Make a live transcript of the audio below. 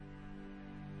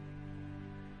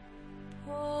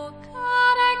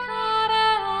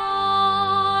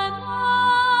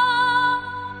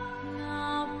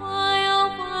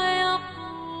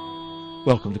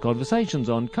Welcome to Conversations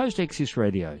on Coast Access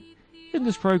Radio. In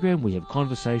this program we have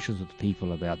conversations with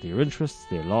people about their interests,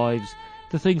 their lives,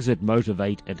 the things that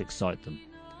motivate and excite them.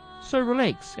 So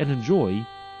relax and enjoy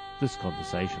this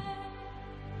conversation.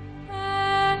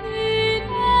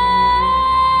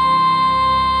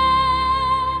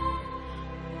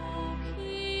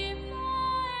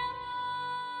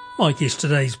 My guest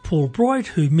today is Paul Bright,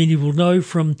 who many will know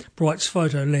from Bright's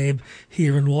Photo Lab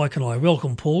here in Waikanae.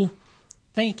 Welcome, Paul.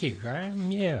 Thank you, Graeme.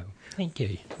 Yeah, thank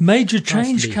you. Major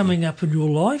change coming up in your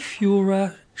life.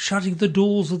 You're shutting the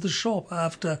doors of the shop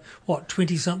after,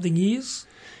 20-something years?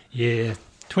 Yeah,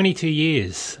 22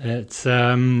 years. It's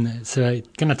going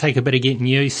to take a bit of getting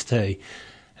used to.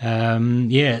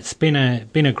 It's been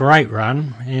a great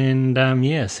run, and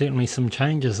certainly some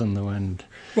changes in the wind.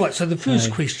 Right, so the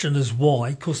first question is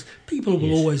why, because people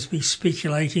will always be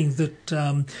speculating that,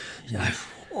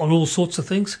 on all sorts of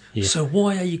things. Yes. So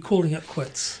why are you calling it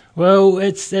quits? Well,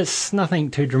 it's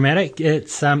nothing too dramatic.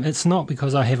 It's not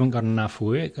because I haven't got enough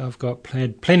work. I've got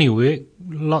plenty of work,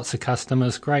 lots of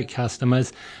customers, great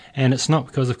customers, and it's not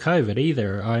because of COVID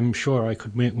either. I'm sure I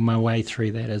could work my way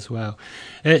through that as well.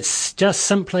 It's just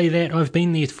simply that I've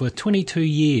been there for 22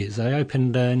 years. I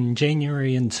opened in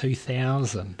January in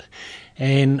 2000.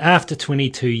 And after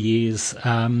 22 years,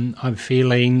 I'm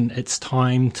feeling it's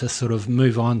time to sort of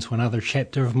move on to another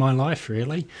chapter of my life,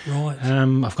 really. Right.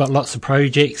 I've got lots of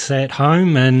projects at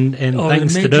home and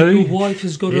things to do. Your wife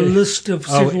has got a list of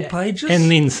several pages? And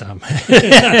then some.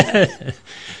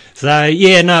 So,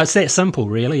 it's that simple,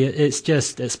 really.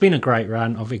 It's been a great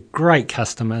run. I've had great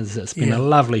customers. It's been a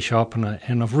lovely shop,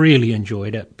 and I've really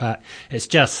enjoyed it. But it's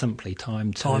just simply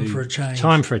time for a change.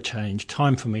 Time for a change.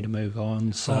 Time for me to move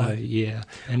on. So,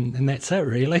 and that's it,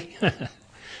 really.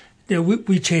 Now,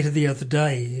 we chatted the other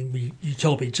day, and you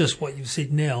told me just what you've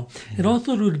said now. And I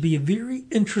thought it would be a very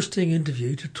interesting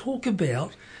interview to talk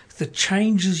about the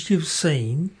changes you've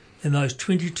seen in those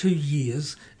 22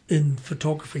 years in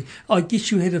photography. I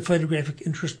guess you had a photographic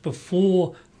interest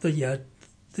before the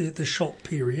shop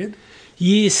period.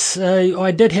 Yes,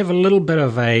 I did have a little bit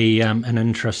of an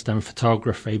interest in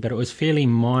photography, but it was fairly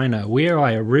minor. Where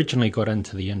I originally got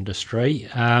into the industry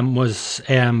was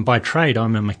by trade.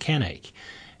 I'm a mechanic,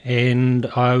 and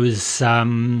I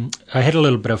had a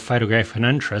little bit of photographic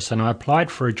interest, and I applied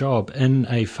for a job in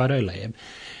a photo lab.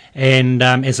 And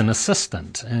as an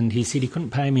assistant, and he said he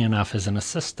couldn't pay me enough as an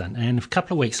assistant. And a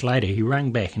couple of weeks later, he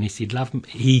rang back and he said,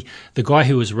 the guy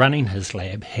who was running his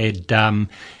lab had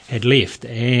left,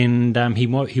 and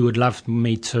he would love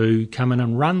me to come in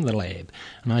and run the lab.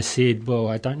 And I said, well,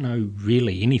 I don't know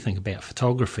really anything about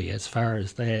photography as far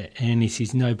as that. And he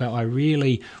says, no, but I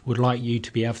really would like you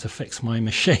to be able to fix my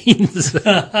machines. Because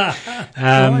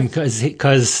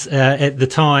at the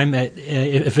time,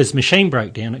 if his machine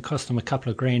broke down, it cost him a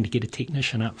couple of grand to get a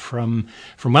technician up from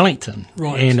Wellington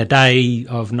in a day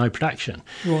of no production.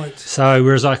 Right. So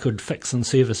whereas I could fix and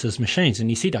service his machines, and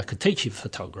he said I could teach you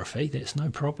photography, that's no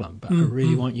problem, but I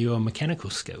really want your mechanical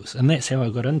skills, and that's how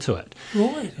I got into it.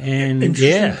 Right. And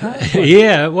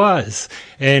it was,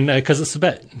 and because it's a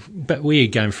bit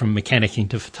weird going from mechanicking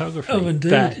to photography. Oh,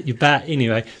 indeed. But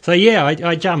anyway, so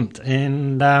I jumped,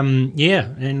 and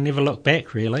and never looked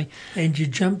back really. And you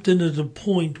jumped in at a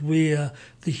point where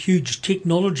the huge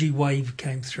technology wave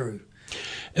came through.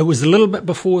 It was a little bit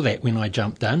before that when I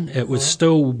jumped in. It was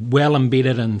still well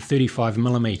embedded in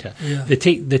 35mm. Yeah.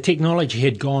 The technology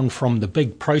had gone from the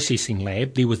big processing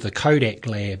lab. There was the Kodak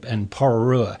lab in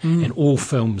Pororua, and all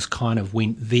films kind of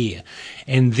went there.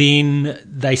 And then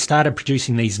they started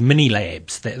producing these mini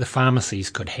labs that the pharmacies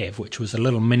could have, which was a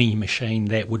little mini machine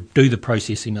that would do the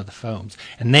processing of the films.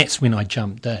 And that's when I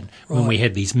jumped in, when we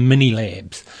had these mini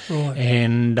labs. Right.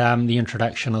 And the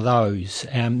introduction of those.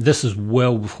 This is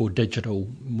well before digital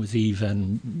was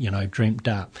even, dreamt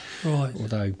up. Right.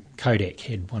 Although Kodak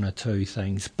had one or two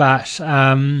things. But,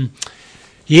 then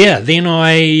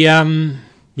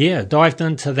I, dived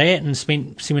into that and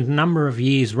spent a number of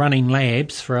years running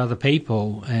labs for other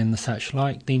people and the such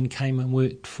like. Then came and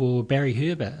worked for Barry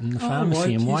Herbert in the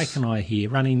pharmacy in Waikanae here,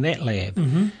 running that lab.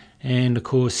 Mm-hmm. And, of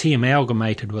course, he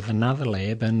amalgamated with another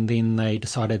lab, and then they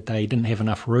decided they didn't have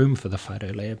enough room for the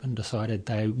photo lab and decided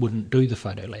they wouldn't do the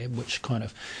photo lab, which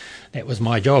that was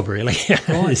my job, really.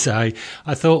 Right. So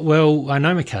I thought, well, I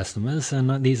know my customers,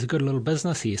 and there's a good little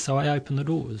business here, so I opened the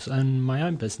doors in my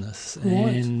own business.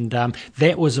 Right. And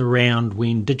that was around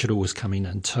when digital was coming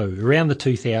in too, around the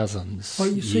 2000s. So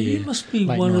you must be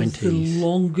one 90s. Of the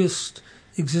longest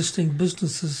existing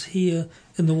businesses here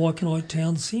in the Waikanae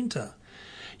town centre.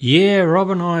 Yeah,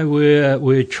 Rob and I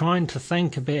were trying to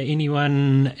think about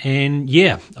anyone, and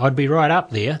I'd be right up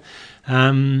there.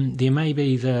 There may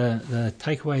be the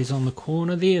takeaways on the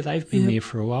corner there. They've been there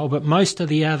for a while, but most of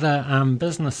the other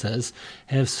businesses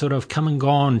have sort of come and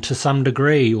gone to some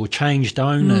degree, or changed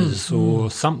owners or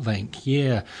something.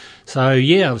 Yeah. So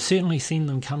I've certainly seen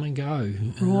them come and go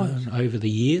over the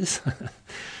years. I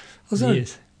was going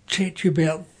to chat to you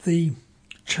about the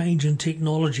change in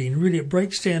technology, and really it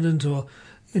breaks down into a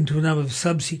number of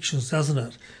subsections, doesn't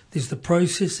it? There's the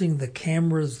processing, the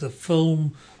cameras, the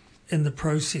film, and the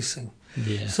processing.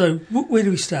 Yeah. So where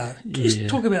do we start? Just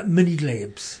talk about mini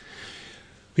labs.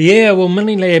 Yeah, well,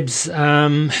 mini labs,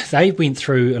 they went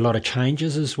through a lot of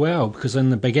changes as well, because in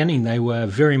the beginning they were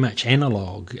very much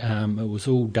analogue. It was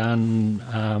all done,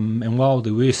 and while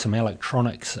there were some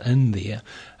electronics in there,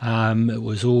 it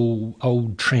was all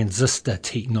old transistor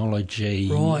technology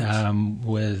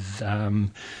with...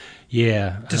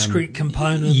 discrete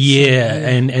components.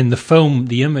 And the film,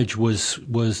 the image was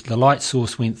the light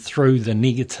source went through the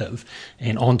negative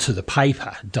and onto the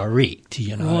paper direct,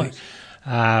 Right.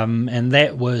 And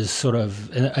that was sort of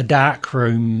a dark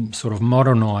room, sort of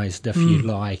modernised, if you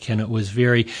like, and it was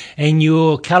and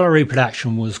your colour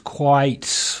reproduction was quite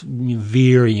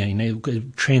varying.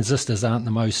 Transistors aren't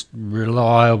the most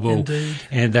reliable. Indeed.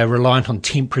 And they're reliant on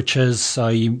temperatures, so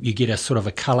you get a sort of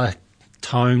a colour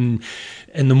tone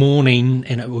in the morning,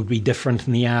 and it would be different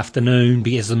in the afternoon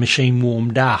because the machine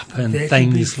warmed up and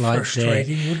things like that.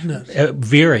 Frustrating, wouldn't it?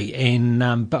 Very,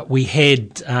 and but we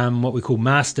had what we call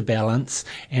master balance,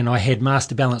 and I had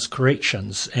master balance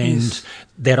corrections, and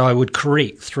that I would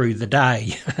correct through the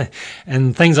day,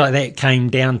 and things like that came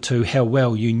down to how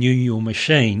well you knew your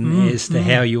machine as to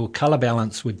how your colour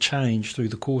balance would change through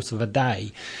the course of a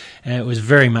day. It was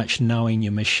very much knowing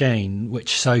your machine,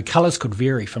 so colours could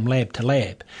vary from lab to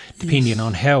lab, depending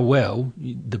on how well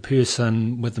the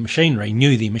person with the machinery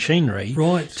knew their machinery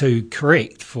to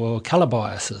correct for colour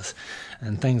biases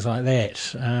and things like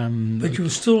that. But you were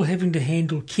still having to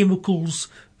handle chemicals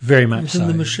very much within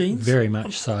the machines? Very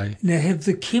much so. Now, have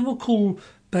the chemical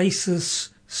basis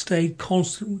stayed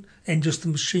constant and just the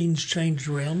machines changed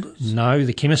around it? No,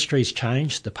 the chemistry's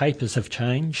changed, the papers have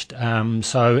changed.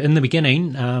 So in the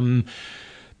beginning,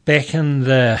 back in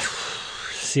the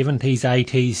 70s,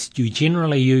 80s, you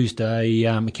generally used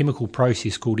a chemical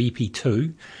process called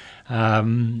EP2.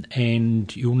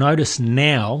 And you'll notice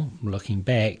now, looking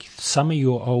back, some of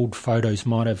your old photos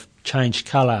might have changed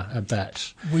colour a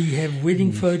bit. We have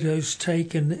wedding photos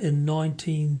taken in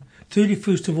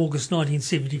 31st of August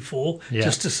 1974,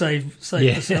 just to save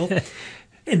myself,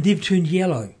 and they've turned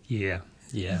yellow. Yeah.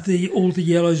 All the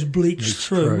yellows bleached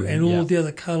through, and all the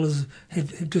other colours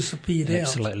have disappeared out.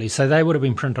 Absolutely. So they would have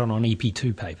been printed on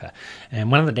EP2 paper,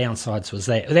 and one of the downsides was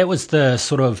that was the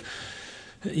sort of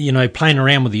playing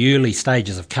around with the early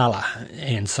stages of colour,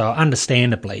 and so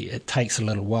understandably it takes a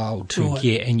little while to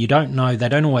get, and they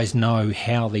don't always know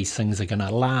how these things are going to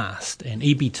last, and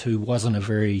EB2 wasn't a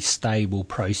very stable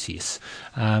process.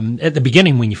 At the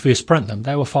beginning when you first print them,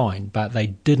 they were fine, but they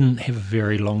didn't have a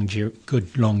very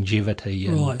good longevity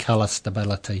and colour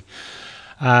stability.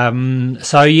 In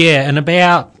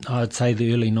about, I'd say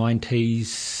the early 90s,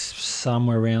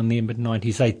 somewhere around there,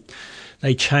 mid-90s,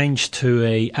 they changed to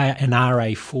an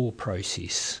RA4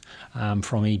 process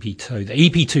from EP2. The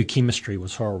EP2 chemistry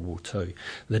was horrible too.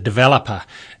 The developer,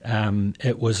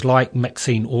 it was like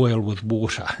mixing oil with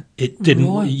water. It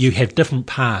didn't. You have different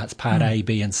parts, part A,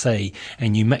 B, and C,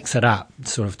 and you mix it up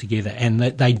sort of together. And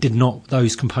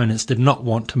those components did not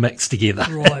want to mix together.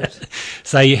 Right.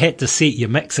 So you had to set your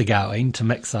mixer going to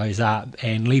mix those up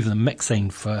and leave them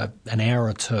mixing for an hour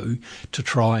or two to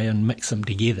try and mix them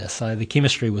together. So the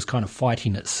chemistry was kind of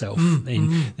fighting itself,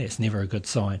 and that's never a good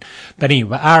sign. But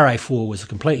anyway, RA4 was a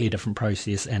completely different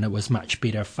process, and it was much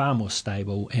better, far more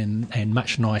stable, and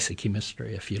much nicer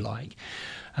chemistry, if you like.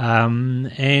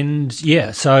 And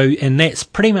that's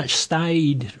pretty much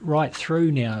stayed right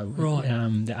through now,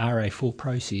 the RA4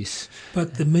 process.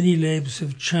 But the mini labs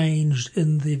have changed,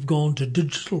 and they've gone to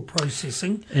digital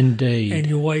processing. Indeed.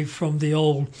 And away from the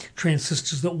old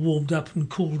transistors that warmed up and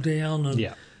cooled down.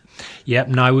 And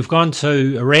no, we've gone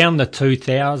to around the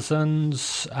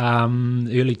 2000s,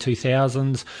 early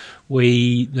 2000s.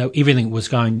 Everything was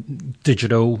going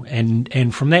digital,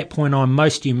 and from that point on,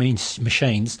 most of your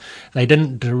machines, they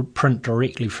didn't print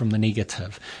directly from the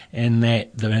negative, and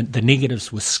that the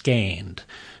negatives were scanned.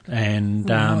 And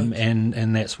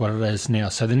that's what it is now.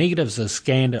 So the negatives are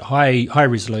scanned at high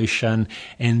resolution,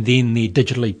 and then they're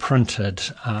digitally printed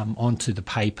onto the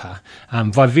paper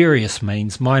by various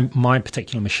means. My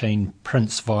particular machine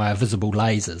prints via visible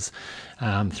lasers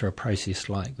through a process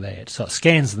like that. So it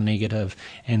scans the negative,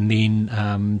 and then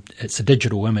then it's a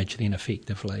digital image then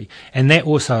effectively. And that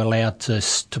also allowed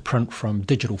us to print from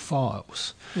digital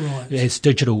files. Right. As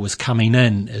digital was coming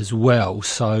in as well,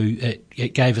 so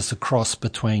it gave us a cross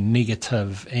between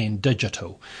negative and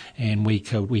digital, and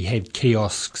we had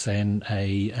kiosks and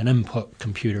an input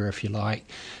computer, if you like,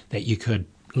 that you could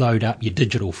load up your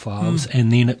digital files,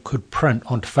 and then it could print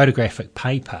onto photographic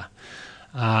paper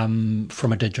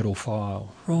from a digital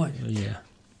file. Right. Yeah.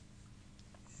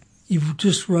 You've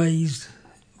just raised,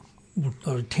 well,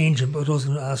 not a tangent, but I was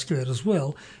going to ask you that as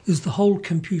well, is the whole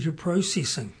computer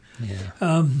processing.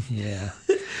 Yeah. Yeah.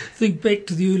 Think back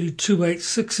to the early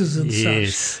 286s and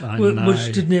Yes, such, I know.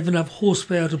 which didn't have enough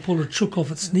horsepower to pull a chook off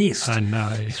its nest. I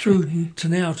know. Through to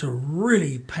now to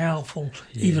really powerful,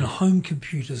 even home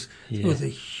computers with a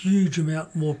huge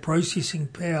amount more processing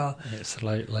power.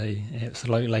 Absolutely.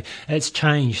 It's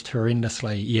changed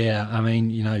horrendously. Yeah, I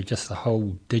mean, just the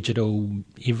whole digital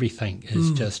everything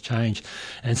has just changed,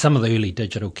 and some of the early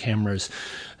digital cameras,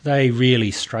 they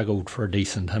really struggled for a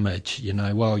decent image.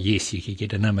 Well, yes, you could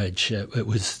get an image.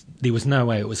 There was no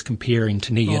way it was comparing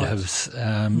to negatives. Right.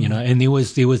 And there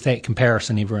was that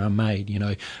comparison everyone made.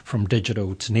 From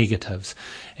digital to negatives,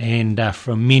 and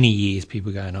for many years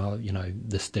people going,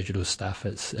 this digital stuff,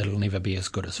 it'll never be as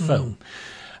good as film.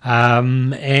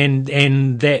 And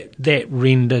that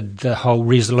rendered the whole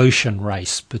resolution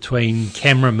race between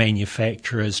camera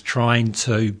manufacturers trying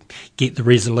to get the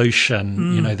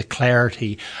resolution, the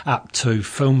clarity up to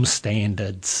film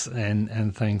standards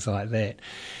and things like that.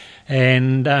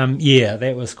 And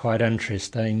that was quite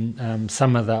interesting.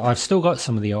 I've still got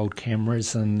some of the old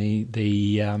cameras, and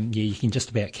you can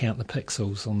just about count the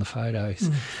pixels on the photos.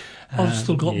 I've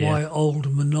still got my old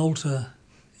Minolta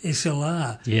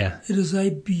SLR. Yeah. It is a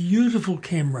beautiful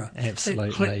camera. Absolutely.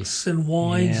 It clicks and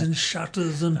winds and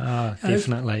shutters and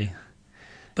definitely.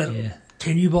 But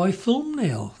can you buy film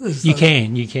now? You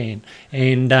can,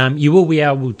 and you will be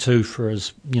able to for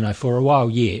a while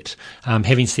yet.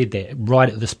 Having said that, right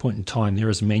at this point in time, there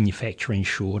is a manufacturing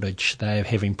shortage. They are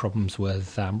having problems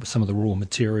with some of the raw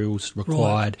materials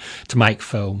required to make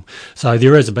film. So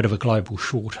there is a bit of a global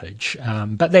shortage,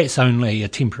 but that's only a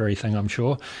temporary thing, I'm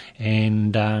sure.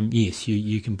 And yes,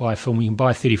 you can buy film. You can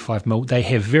buy 35mm. They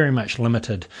have very much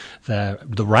limited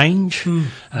the range.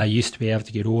 Used to be able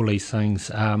to get all these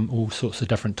things, all sorts of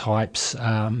different types,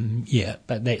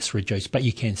 but that's reduced, but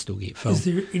you can still get film. Is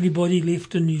there anybody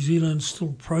left in New Zealand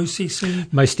still processing?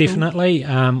 Most definitely.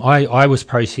 I was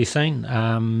processing.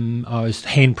 I was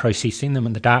hand processing them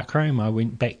in the darkroom. I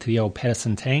went back to the old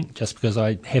Patterson tank just because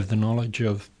I have the knowledge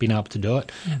of being able to do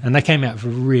it, and they came out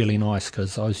really nice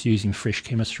because I was using fresh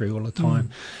chemistry all the time.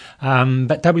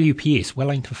 But WPS,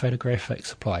 Wellington Photographic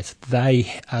Supplies,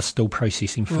 they are still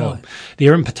processing film. Right.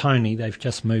 They're in Petone. They've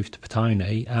just moved to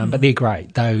Petone, but they're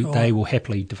great. They will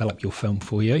happily develop your film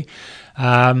for you.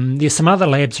 There's some other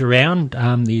labs around.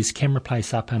 There's Camera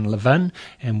Place up in Levin,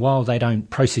 and while they don't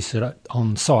process it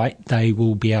on site, they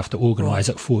will be able to organise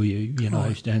it for you,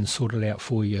 and sort it out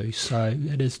for you. So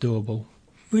it is doable.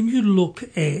 When you look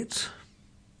at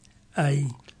a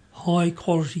high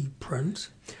quality print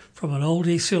from an old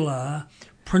SLR,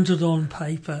 printed on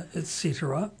paper,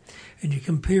 etc., and you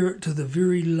compare it to the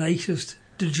very latest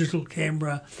digital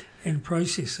camera and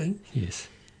processing, yes,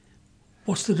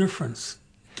 what's the difference?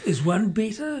 Is one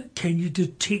better? Can you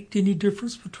detect any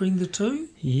difference between the two?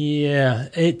 Yeah,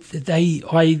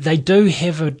 they do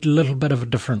have a little bit of a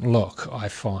different look, I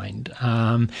find.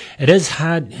 It is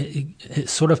hard,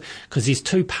 it's sort of, because there's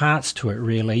two parts to it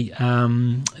really.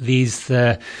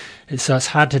 So it's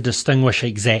hard to distinguish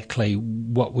exactly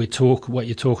what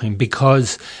you're talking,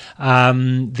 because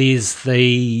there's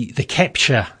the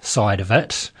capture side of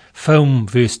it, film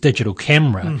versus digital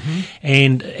camera,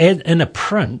 and in a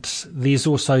print there's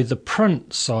also the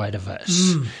print side of it.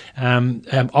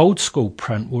 Old school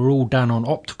print were all done on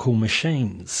optical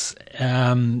machines,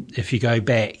 if you go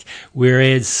back,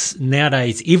 whereas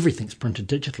nowadays everything's printed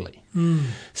digitally.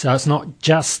 So it's not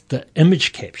just the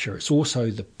image capture, it's also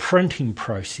the printing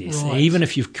process. Right. Even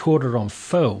if you've caught it on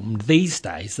film, these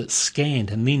days it's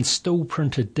scanned and then still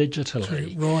printed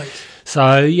digitally. Right.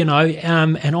 So,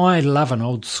 and I love an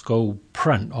old school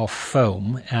print off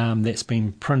film that's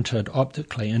been printed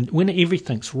optically. And when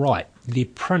everything's right, their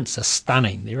prints are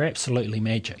stunning. They're absolutely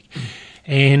magic.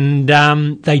 And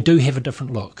they do have a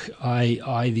different look.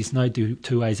 There's no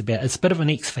two ways about it. It's a bit of an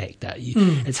X factor.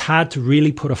 It's hard to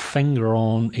really put a finger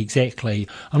on exactly.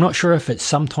 I'm not sure if it's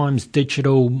sometimes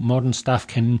digital modern stuff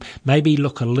can maybe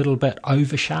look a little bit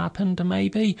over sharpened.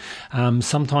 Maybe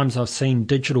sometimes I've seen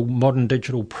modern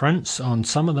digital prints on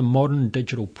some of the modern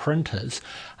digital printers.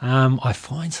 I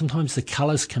find sometimes the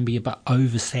colours can be a bit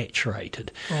oversaturated.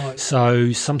 Right.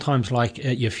 So sometimes, like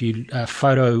if you a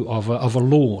photo of a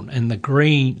lawn and the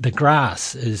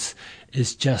grass is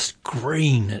just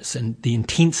green. And the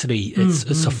intensity.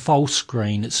 It's a false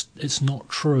green. It's not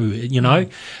true. You know.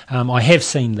 I have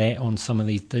seen that on some of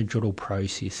these digital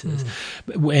processes.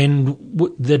 And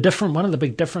one of the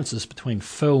big differences between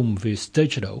film versus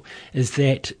digital is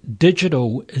that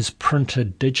digital is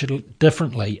printed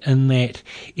differently in that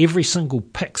every single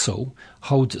pixel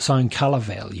holds its own colour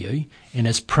value and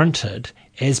is printed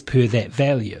as per that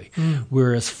value,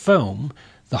 whereas film,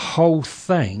 the whole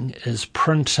thing is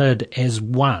printed as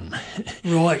one.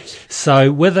 Right.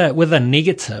 So with a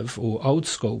negative or old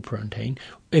school printing,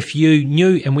 if you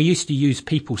knew, and we used to use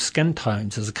people's skin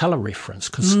tones as a colour reference,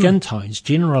 because skin tones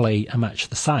generally are much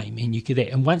the same,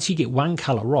 and once you get one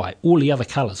colour right, all the other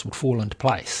colours would fall into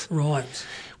place. Right.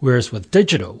 Whereas with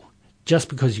digital, just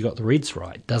because you got the reds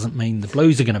right doesn't mean the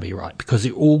blues are going to be right, because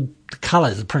the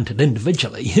colours are printed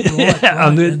individually.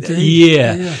 Right,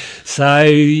 yeah. So,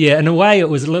 in a way it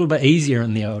was a little bit easier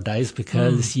in the old days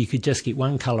because you could just get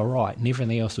one colour right and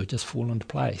everything else would just fall into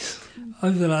place.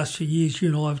 Over the last few years, you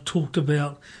and I have talked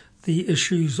about the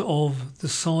issues of the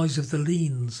size of the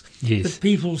lens. Yes. That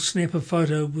people snap a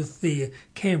photo with their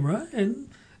camera and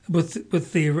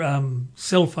with their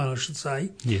cell phone, I should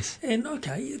say. Yes. And,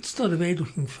 okay, it's not a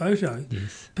bad-looking photo.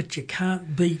 Yes. But you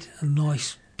can't beat a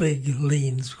nice big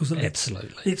lens because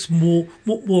Absolutely. it's more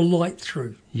light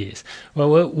through. Yes.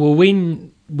 Well,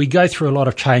 when we go through a lot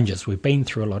of changes, we've been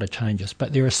through a lot of changes,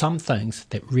 but there are some things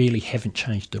that really haven't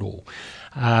changed at all.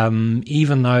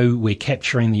 Even though we're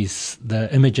capturing the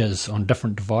images on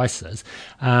different devices,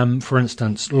 for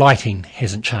instance, lighting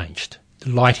hasn't changed.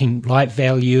 Light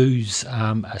values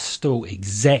are still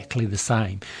exactly the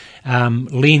same.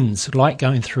 Light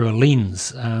going through a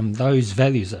lens, those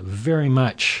values are very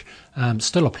much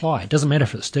still apply. It doesn't matter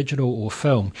if it's digital or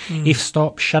film.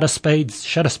 F-stop, shutter speed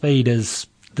is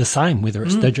the same whether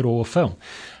it's digital or film.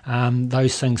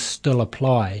 Those things still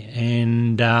apply.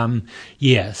 And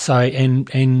so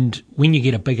when you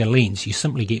get a bigger lens, you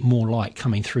simply get more light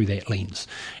coming through that lens,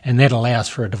 and that allows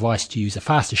for a device to use a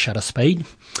faster shutter speed,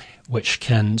 which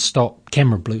can stop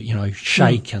camera blue,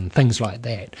 shake and things like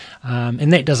that.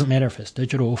 And that doesn't matter if it's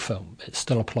digital or film, it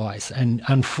still applies. And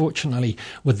unfortunately,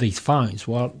 with these phones,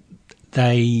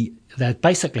 they're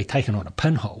basically taken on a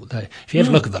pinhole. If you have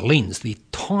a look at the lens, they're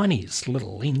tiniest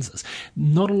little lenses.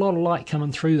 Not a lot of light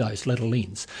coming through those little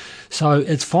lenses. So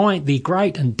it's fine. They're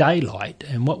great in daylight.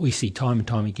 And what we see time and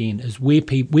time again is where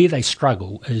they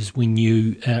struggle is when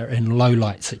you are in low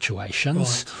light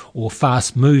situations or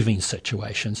fast moving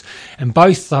situations. And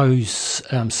both those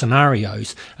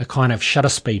scenarios are kind of shutter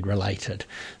speed related.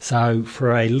 So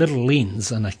for a little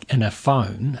lens in a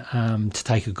phone to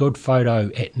take a good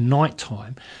photo at night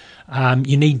time,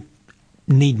 you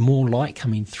need more light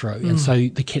coming through, and so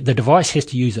the device has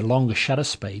to use a longer shutter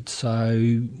speed.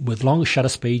 So with longer shutter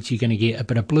speeds, you're going to get a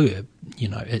bit of blur.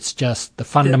 It's just the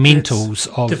fundamentals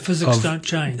of the physics don't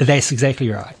change. That's exactly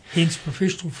right. Hence,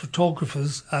 professional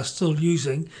photographers are still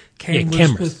using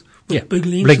cameras. With big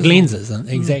lenses. Big lenses,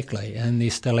 exactly, and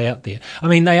they're still out there. I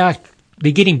mean, they're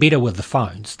getting better with the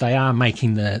phones. They are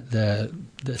making the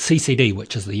CCD,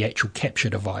 which is the actual capture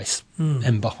device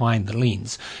in behind the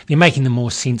lens, they're making them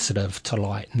more sensitive to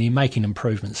light, and they're making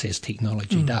improvements as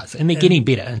technology does. And they're getting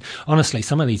better. And honestly,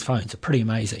 some of these phones are pretty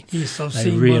amazing. Yes, I've they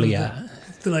seen really one are.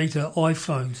 The later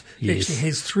iPhones actually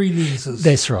has 3 lenses.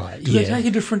 That's right, Do they take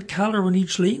a different colour on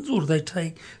each lens, or do they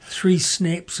take 3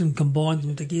 snaps and combine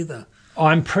them together?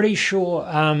 I'm pretty sure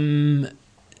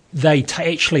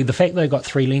actually, the fact they've got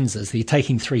 3 lenses, they're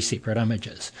taking 3 separate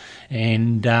images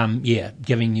and,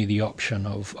 giving you the option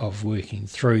of working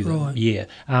through them. Right. Yeah.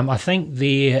 I think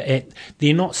they're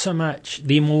not so much,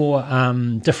 they're more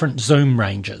different zoom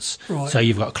ranges. Right. So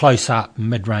you've got close up,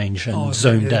 mid range, and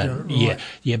zoomed in. Right.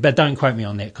 Yeah, but don't quote me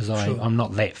on that because I'm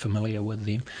not that familiar with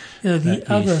them. The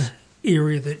other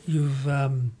area that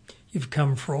you've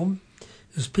come from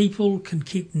is people can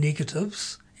keep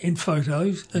negatives and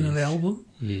photos in an album.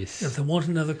 Yes. If they want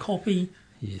another copy.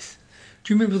 Yes.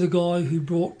 Do you remember the guy who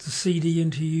brought the CD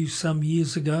into you some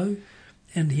years ago,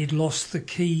 and he had lost the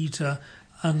key to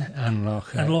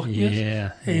unlock it.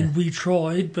 Yeah, and we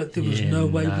tried, but there was no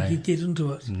way we could get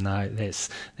into it. No, that's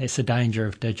the danger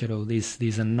of digital.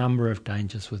 There's a number of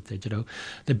dangers with digital.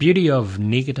 The beauty of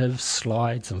negative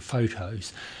slides and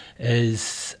photos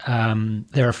is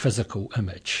they're a physical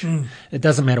image. It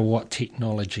doesn't matter what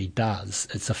technology does.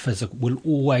 It's a physical. We'll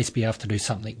always be able to do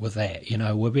something with that.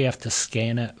 We'll be able to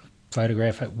scan it,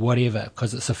 photograph it, whatever,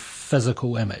 because it's a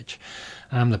physical image.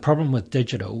 The problem with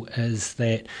digital is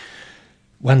that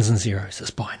ones and zeros, it's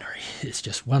binary. It's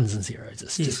just ones and zeros.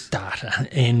 It's just data.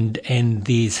 And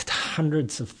there's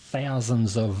hundreds of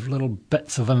thousands of little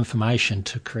bits of information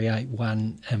to create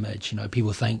one image.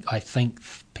 People think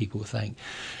people think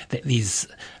that there's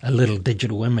a little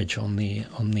digital image on their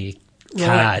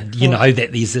card, that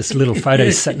there's this little photo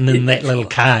sitting in that little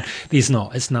card. There's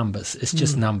not. It's numbers. It's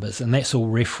just numbers, and that's all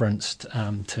referenced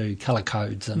to colour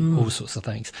codes and all sorts of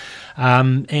things.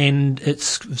 And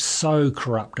it's so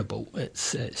corruptible.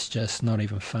 It's just not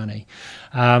even funny.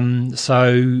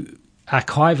 So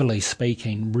archivally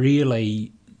speaking,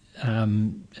 really,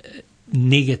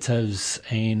 negatives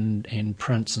and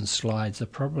prints and slides are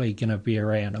probably going to be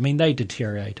around. I mean, they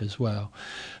deteriorate as well.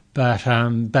 But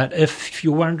if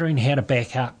you're wondering how to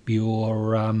back up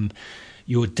your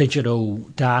digital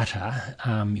data,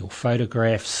 your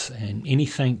photographs and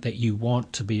anything that you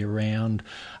want to be around,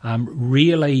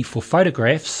 really for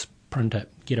photographs, print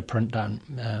it, get a print done.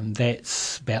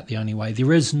 That's about the only way.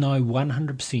 There is no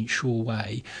 100% sure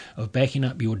way of backing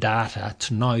up your data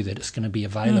to know that it's going to be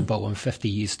available in 50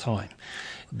 years' time.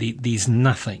 There's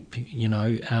nothing,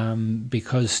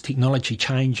 because technology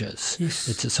changes. Yes.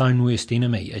 It's its own worst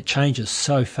enemy. It changes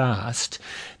so fast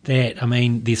that,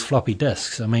 there's floppy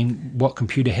disks. What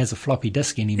computer has a floppy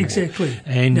disk anymore? Exactly.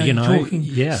 And, now you're talking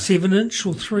 7-inch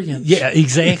or 3-inch. Yeah,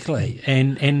 exactly.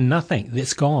 and nothing.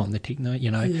 That's gone. The technology,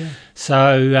 Yeah.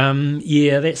 So,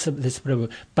 that's a bit of a...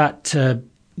 But...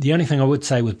 the only thing I would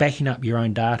say with backing up your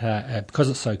own data, because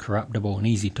it's so corruptible and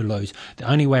easy to lose, the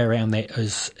only way around that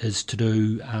is to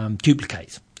do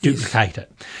duplicate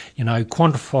it.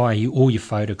 Quantify all your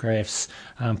photographs,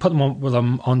 put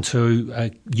them onto a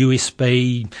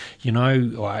USB,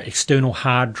 or external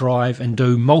hard drive, and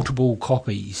do multiple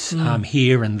copies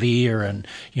here and there. And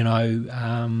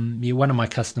one of my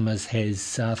customers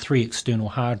has 3 external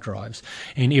hard drives,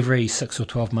 and every 6 or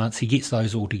 12 months he gets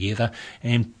those all together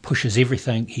and pushes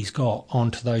everything he's got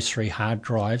onto those 3 hard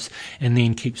drives, and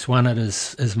then keeps one at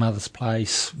his mother's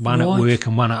place, one at work,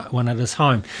 and one at his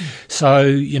home.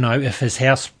 So if his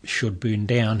house should burn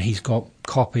down, he's got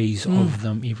copies of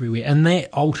them everywhere. And that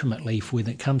ultimately, when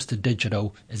it comes to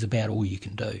digital, is about all you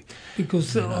can do.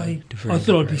 Because I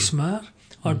thought I'd be smart.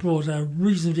 I brought a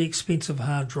reasonably expensive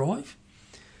hard drive,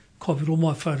 copied all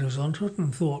my photos onto it,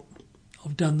 and thought,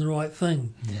 I've done the right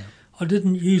thing. Yeah. I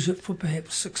didn't use it for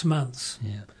perhaps 6 months.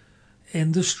 Yeah.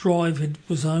 And this drive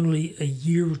was only a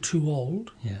year or 2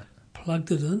 old. Yeah. Plugged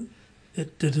it in.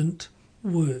 It didn't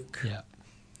work. Yeah.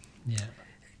 Yeah.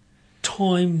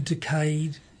 Time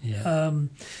decayed. Yeah.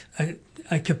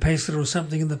 A capacitor or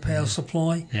something in the power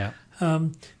supply. Yeah.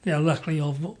 Now, luckily,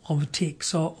 I'm a tech,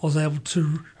 so I was able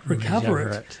to recover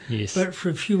it. Yes. But for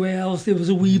a few hours, there was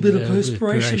a wee bit of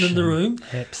perspiration in the room.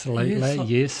 Absolutely,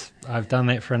 yes. I've done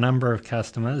that for a number of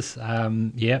customers.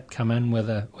 Come in with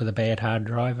a bad hard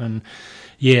drive, and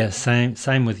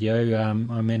same with you. I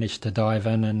managed to dive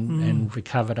in and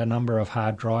recovered a number of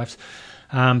hard drives.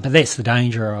 But that's the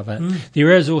danger of it.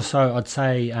 There is also, I'd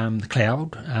say, the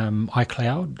cloud,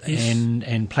 iCloud,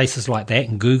 and places like that,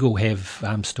 and Google have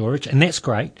storage, and that's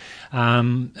great.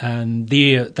 And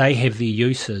they have their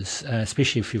uses,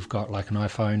 especially if you've got like an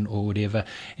iPhone or whatever,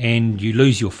 and you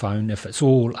lose your phone. If it's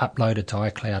all uploaded to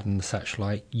iCloud and such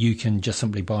like, you can just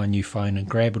simply buy a new phone and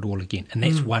grab it all again, and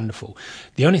that's wonderful.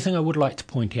 The only thing I would like to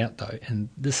point out, though, and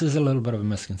this is a little bit of a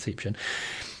misconception,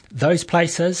 those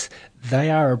places,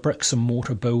 they are a bricks and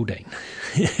mortar building.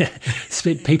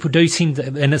 People do seem to,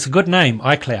 and it's a good name,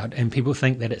 iCloud, and people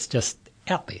think that it's just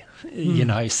out there,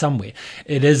 somewhere.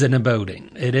 It is in a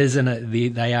building. It is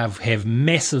they have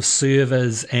massive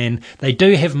servers, and they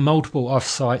do have multiple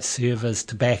off-site servers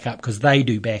to back up, because they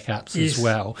do backups as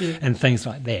well, and things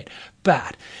like that.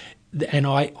 But... And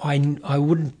I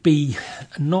wouldn't be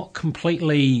not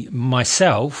completely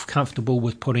myself comfortable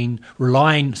with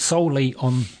relying solely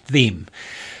on them.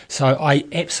 So I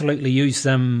absolutely use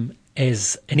them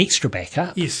as an extra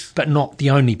backup, but not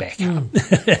the only backup.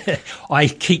 I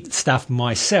keep stuff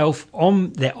myself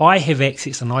on that I have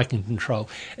access and I can control.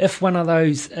 If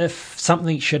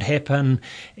something should happen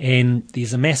and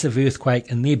there's a massive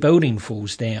earthquake and their building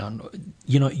falls down,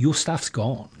 your stuff's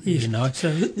gone. So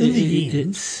in the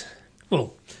end,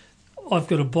 well, I've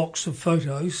got a box of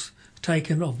photos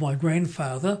taken of my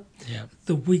grandfather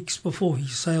the weeks before he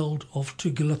sailed off to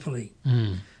Gallipoli.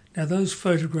 Now, those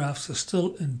photographs are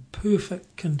still in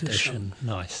perfect condition.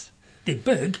 Nice. They're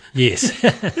big. Yes.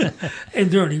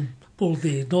 And they're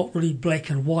not really black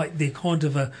and white. They're kind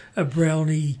of a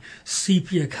browny,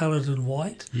 sepia-coloured and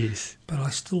white. Yes. But I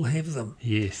still have them.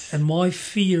 Yes. And my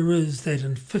fear is that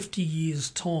in 50 years'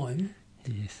 time,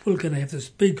 we're going to have this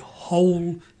big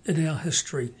hole in our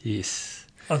history. Yes.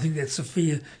 I think that's a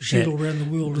fear shared all around the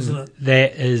world, isn't it?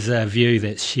 That is a view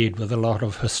that's shared with a lot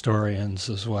of historians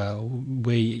as well.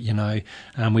 We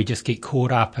just get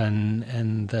caught up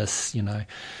in this,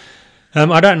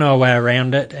 I don't know a way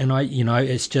around it, and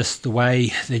it's just the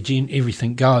way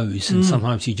everything goes, and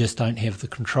sometimes you just don't have the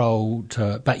control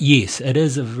to it. But yes, it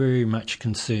is a very much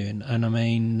concern, and I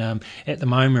mean, at the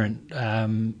moment,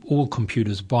 all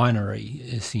computers binary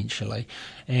essentially,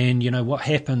 and what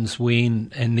happens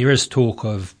and there is talk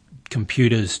of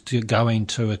computers going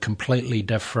to a completely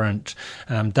different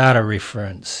data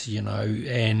reference,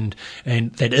 and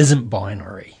that isn't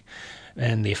binary.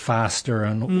 And they're faster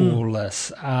and all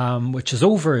this, which is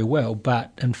all very well.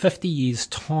 But in 50 years'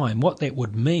 time, what that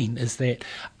would mean is that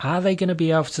are they going to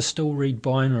be able to still read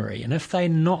binary? And if they're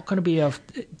not going to be able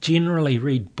to generally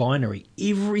read binary,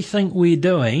 everything we're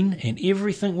doing and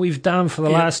everything we've done for the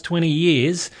last 20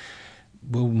 years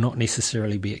will not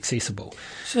necessarily be accessible.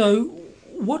 So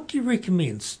what do you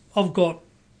recommend? I've got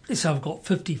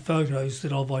 50 photos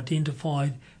that I've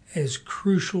identified as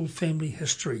crucial family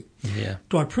history. Yeah.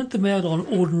 Do I print them out on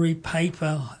ordinary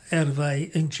paper out of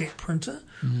a inkjet printer,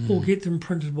 or get them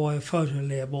printed by a photo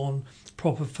lab on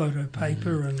proper photo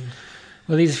paper? And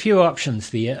well, there's a few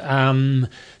options there.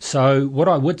 So what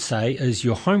I would say is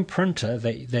your home printer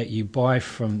that you buy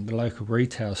from the local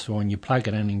retail store, and you plug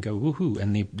it in and go woohoo,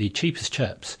 and they're cheap as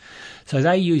chips. So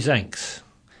they use inks,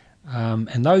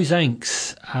 and those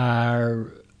inks are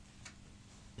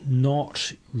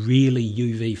not really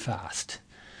UV fast.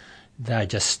 They're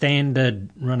just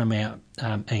standard run them out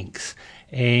inks,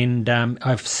 and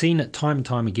I've seen it time and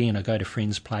time again. I go to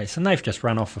friends' place and they've just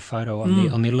run off a photo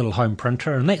on their little home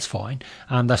printer, and that's fine.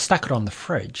 They've stuck it on the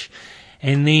fridge,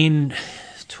 and then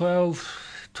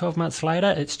 12 months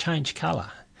later it's changed colour.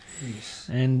 Yes.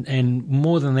 And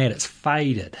more than that, it's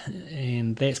faded,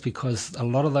 and that's because a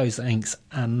lot of those inks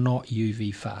are not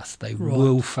UV fast. They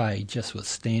will fade just with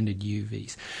standard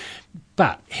UVs.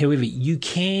 But, however, you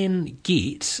can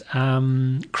get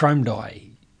chrome dye,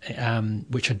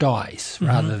 which are dyes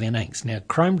rather than inks. Now,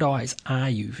 chrome dyes are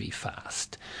UV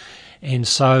fast, and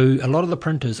so a lot of the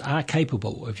printers are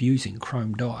capable of using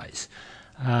chrome dyes,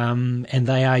 and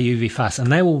they are UV fast,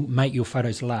 and they will make your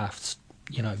photos last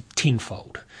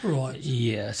tenfold. Right.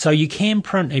 Yeah. So you can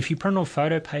print, if you print on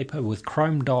photo paper with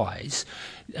chrome dyes,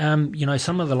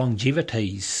 some of the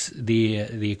longevities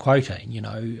they're quoting,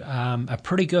 are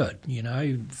pretty good,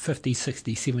 50,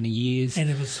 60, 70 years.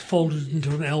 And if it's folded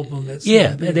into an album, that's...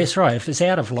 Yeah, that's right. If it's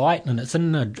out of light and it's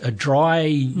in a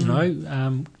dry,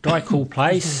 dry, cool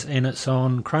place and it's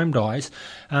on chrome dyes,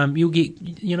 you'll get,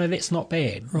 that's not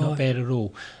bad. Not bad at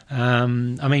all. I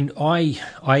mean, I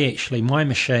actually, my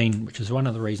machine, which is one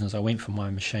of the reasons I went for my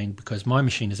machine, because my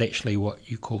machine is actually what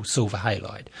you call silver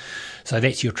halide. So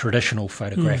that's your traditional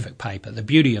photographic paper. The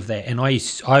beauty of that, and I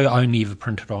only ever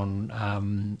printed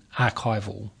on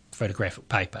archival photographic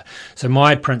paper. So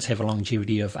my prints have a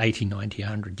longevity of 80, 90,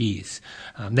 100 years.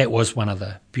 That was one of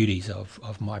the beauties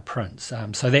of my prints.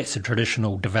 So that's a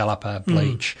traditional developer,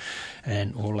 bleach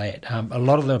and all that. A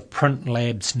lot of the print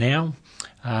labs now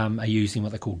are using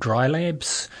what they call dry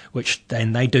labs,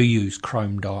 and they do use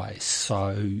chrome dyes,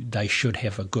 so they should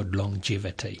have a good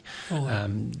longevity.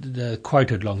 The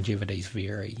quoted longevities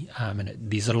vary, and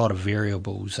there's a lot of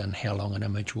variables in how long an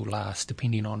image will last,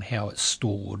 depending on how it's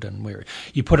stored and where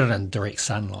you put it in direct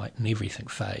sunlight, and everything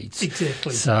fades.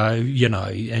 Exactly. So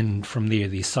and from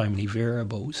there's so many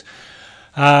variables.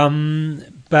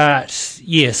 But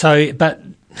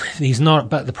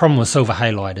the problem with silver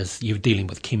halide is you're dealing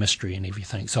with chemistry and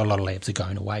everything, so a lot of labs are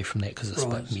going away from that because it's a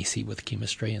bit messy with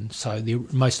chemistry, and so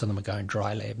most of them are going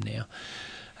dry lab now.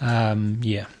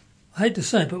 I hate to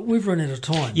say it, but we've run out of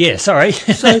time. Yeah, sorry.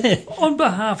 So, on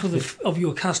behalf of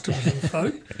your customers and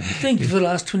folk, thank you for the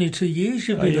last 22 years.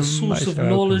 You've been a source of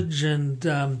knowledge and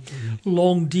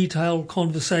long, detailed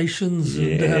conversations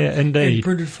and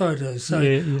printed photos.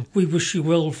 So, we wish you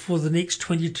well for the next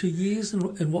 22 years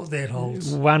and what that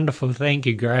holds. Wonderful. Thank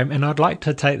you, Graeme. And I'd like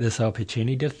to take this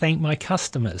opportunity to thank my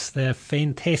customers. They're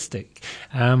fantastic.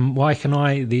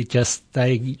 They're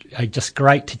just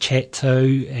great to chat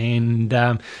to,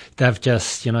 and they've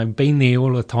just, been there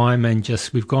all the time, and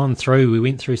we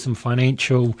went through some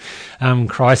financial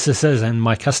crises, and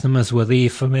my customers were there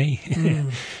for me.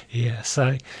 Yeah,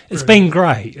 so it's been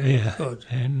great. Yeah. Good.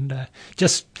 And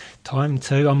just I'm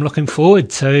looking forward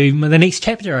to the next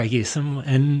chapter, I guess,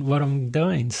 and what I'm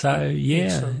doing. So, yeah,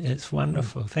 excellent. It's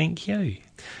wonderful. Thank you.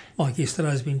 My guest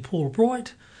today has been Paul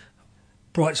Bright,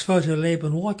 Bright's Photo Lab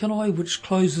in Waikanae, which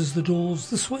closes the doors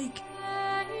this week.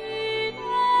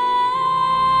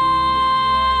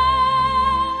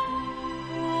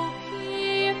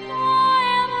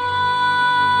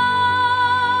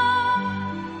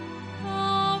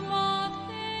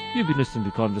 You've been listening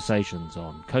to Conversations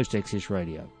on Coast Access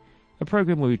Radio, a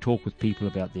program where we talk with people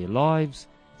about their lives,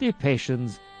 their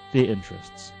passions, their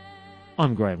interests.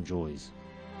 I'm Graeme Joyce.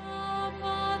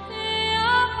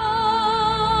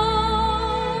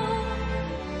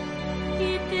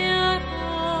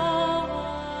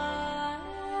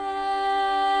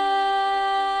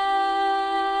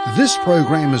 This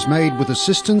program is made with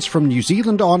assistance from New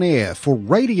Zealand On Air for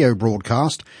radio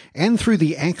broadcast and through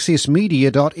the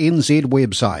accessmedia.nz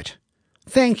website.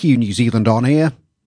 Thank you, New Zealand On Air.